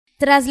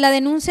Tras la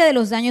denuncia de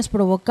los daños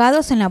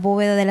provocados en la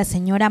bóveda de la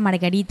señora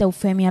Margarita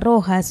Eufemia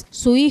Rojas,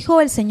 su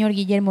hijo, el señor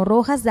Guillermo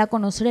Rojas, da a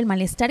conocer el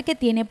malestar que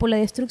tiene por la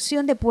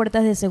destrucción de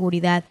puertas de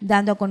seguridad,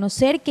 dando a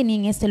conocer que ni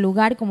en este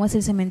lugar, como es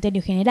el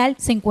Cementerio General,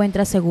 se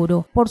encuentra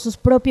seguro. Por sus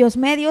propios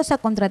medios ha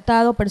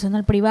contratado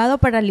personal privado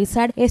para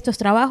realizar estos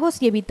trabajos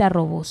y evitar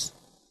robos.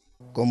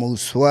 Como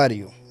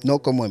usuario, no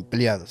como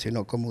empleado,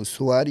 sino como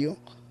usuario,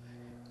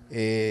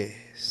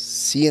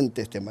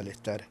 siente este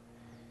malestar.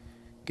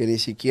 Que ni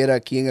siquiera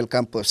aquí en el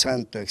Campo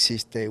Santo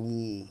existe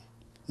un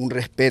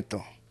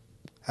respeto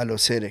a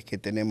los seres que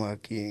tenemos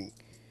aquí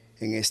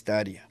en esta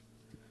área.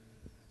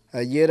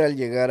 Ayer al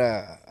llegar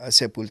a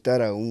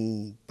sepultar a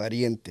un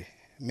pariente,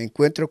 me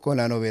encuentro con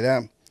la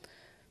novedad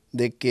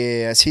de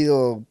que ha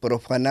sido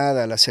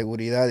profanada las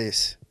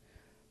seguridades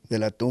de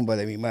la tumba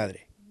de mi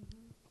madre.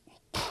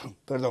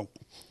 Perdón.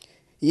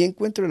 Y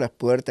encuentro las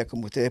puertas,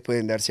 como ustedes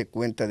pueden darse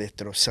cuenta,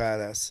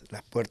 destrozadas,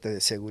 las puertas de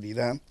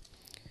seguridad.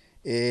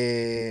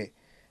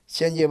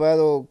 Se han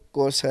llevado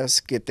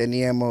cosas que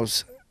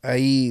teníamos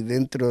ahí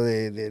dentro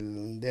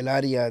del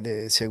área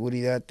de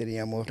seguridad,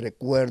 teníamos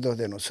recuerdos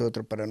de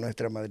nosotros para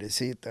nuestra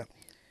madrecita,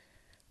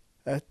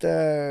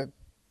 hasta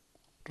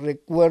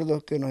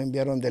recuerdos que nos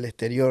enviaron del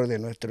exterior de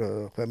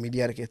nuestros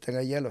familiares que están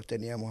allá, los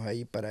teníamos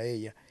ahí para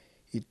ella,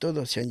 y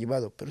todos se han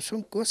llevado, pero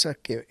son cosas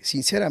que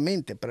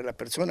sinceramente para la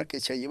persona que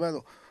se ha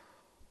llevado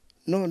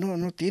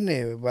no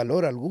tiene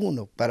valor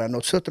alguno, para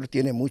nosotros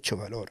tiene mucho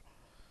valor,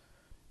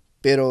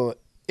 pero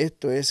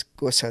esto es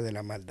cosa de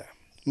la maldad.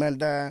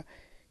 Maldad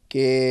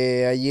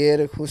que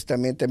ayer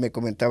justamente me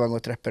comentaban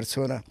otras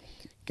personas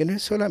que no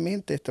es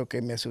solamente esto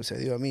que me ha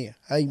sucedido a mí,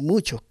 hay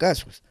muchos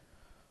casos,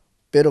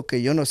 pero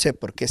que yo no sé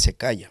por qué se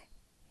callan.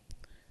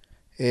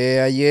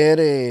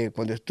 Ayer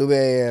cuando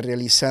estuve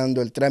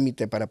realizando el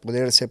trámite para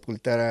poder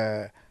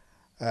sepultar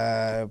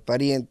a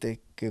parientes,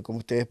 que como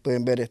ustedes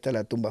pueden ver está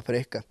la tumba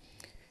fresca,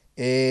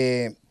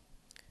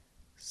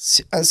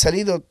 han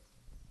salido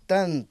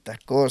tantas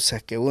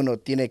cosas que uno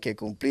tiene que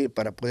cumplir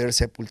para poder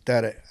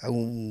sepultar a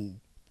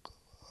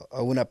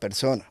una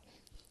persona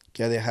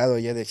que ha dejado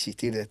ya de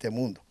existir de este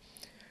mundo.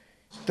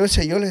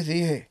 Entonces yo les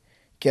dije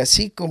que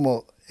así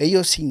como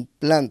ellos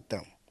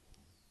implantan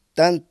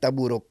tanta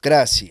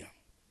burocracia,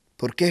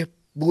 porque es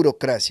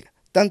burocracia,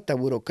 tanta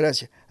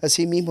burocracia,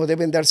 así mismo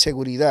deben dar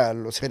seguridad a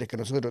los seres que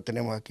nosotros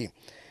tenemos aquí.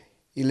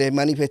 Y les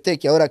manifesté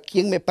que ahora,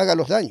 ¿quién me paga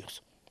los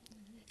daños?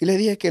 Y les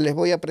dije que les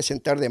voy a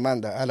presentar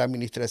demanda a la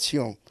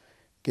administración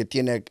que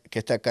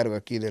está a cargo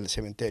aquí del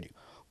cementerio,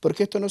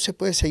 porque esto no se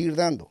puede seguir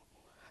dando.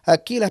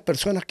 Aquí las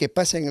personas que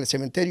pasan en el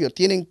cementerio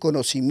tienen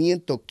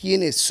conocimiento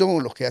quiénes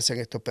son los que hacen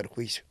estos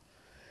perjuicios,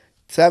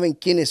 saben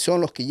quiénes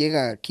son los que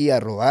llegan aquí a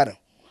robar,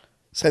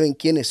 saben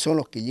quiénes son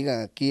los que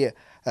llegan aquí a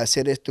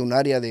hacer esto un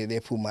área de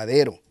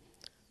fumadero,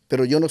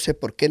 pero yo no sé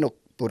por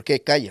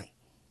qué callan,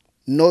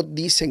 no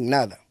dicen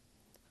nada,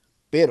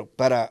 pero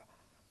para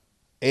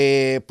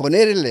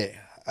ponerle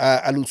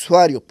al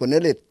usuario,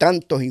 ponerle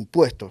tantos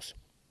impuestos,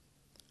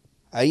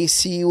 ahí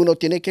sí uno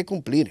tiene que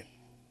cumplir,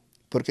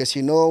 porque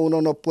si no, uno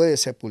no puede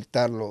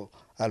sepultarlo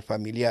al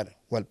familiar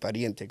o al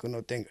pariente que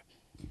uno tenga.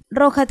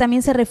 Rojas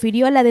también se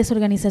refirió a la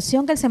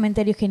desorganización que el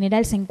Cementerio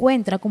General se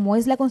encuentra, como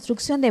es la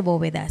construcción de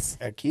bóvedas.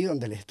 Aquí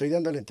donde le estoy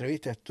dando la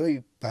entrevista,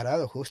 estoy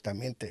parado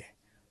justamente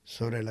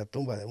sobre la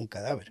tumba de un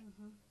cadáver.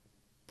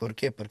 ¿Por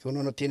qué? Porque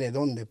uno no tiene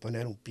dónde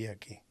poner un pie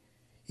aquí.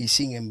 Y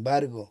sin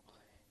embargo,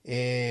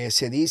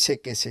 se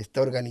dice que se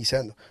está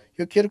organizando.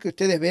 Yo quiero que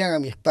ustedes vean a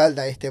mi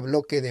espalda este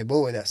bloque de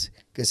bóvedas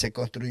que se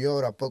construyó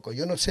ahora a poco.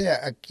 Yo no sé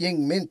a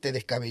quién mente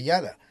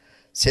descabellada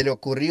se le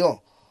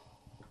ocurrió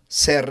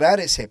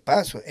cerrar ese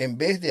paso en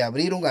vez de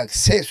abrir un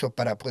acceso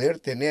para poder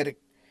tener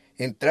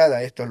entrada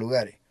a estos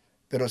lugares.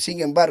 Pero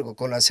sin embargo,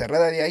 con la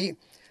cerrada de ahí,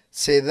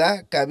 se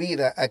da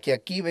cabida a que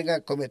aquí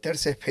vengan a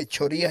cometerse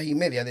fechorías y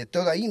medias de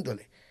toda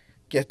índole,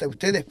 que hasta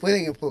ustedes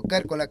pueden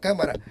enfocar con la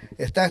cámara,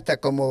 está hasta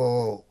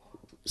como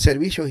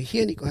servicios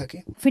higiénicos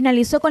aquí.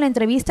 Finalizó con la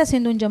entrevista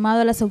haciendo un llamado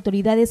a las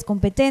autoridades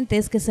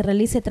competentes que se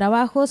realice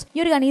trabajos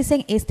y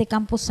organicen este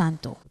Campo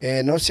Santo.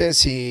 No sé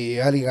si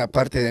alguien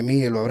aparte de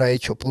mí lo habrá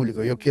hecho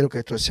público. Yo quiero que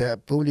esto sea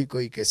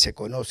público y que se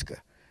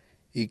conozca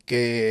y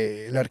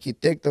que el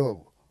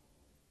arquitecto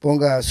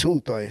ponga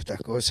asunto a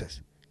estas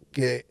cosas.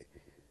 Que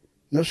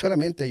no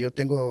solamente yo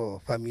tengo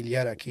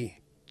familiar aquí,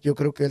 yo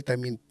creo que él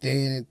también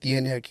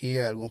tiene aquí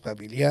algún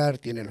familiar,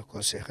 tiene los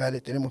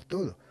concejales, tenemos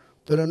todo.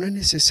 Pero no es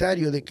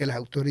necesario de que las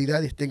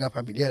autoridades tengan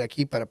familiar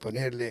aquí para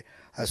ponerle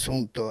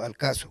asunto al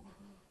caso,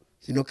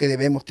 sino que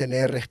debemos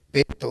tener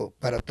respeto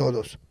para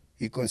todos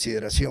y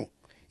consideración,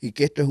 y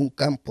que esto es un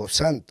campo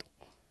santo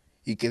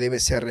y que debe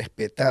ser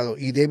respetado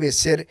y debe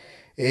ser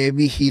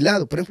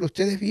vigilado. Por ejemplo,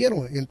 ustedes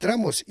vieron,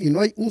 entramos y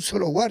no hay un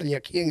solo guardia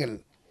aquí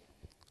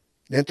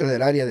dentro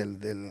del área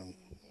del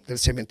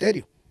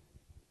cementerio.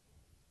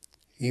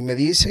 Y me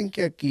dicen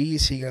que aquí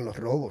siguen los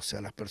robos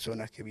a las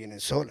personas que vienen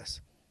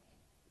solas,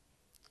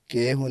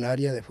 que es un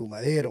área de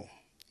fumadero.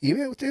 Y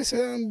vean, ustedes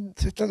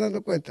se están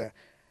dando cuenta,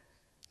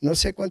 no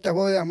sé cuántas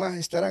bóvedas más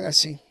estarán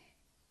así,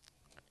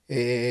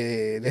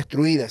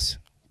 destruidas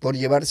por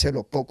llevarse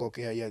lo poco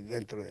que hay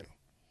dentro de él.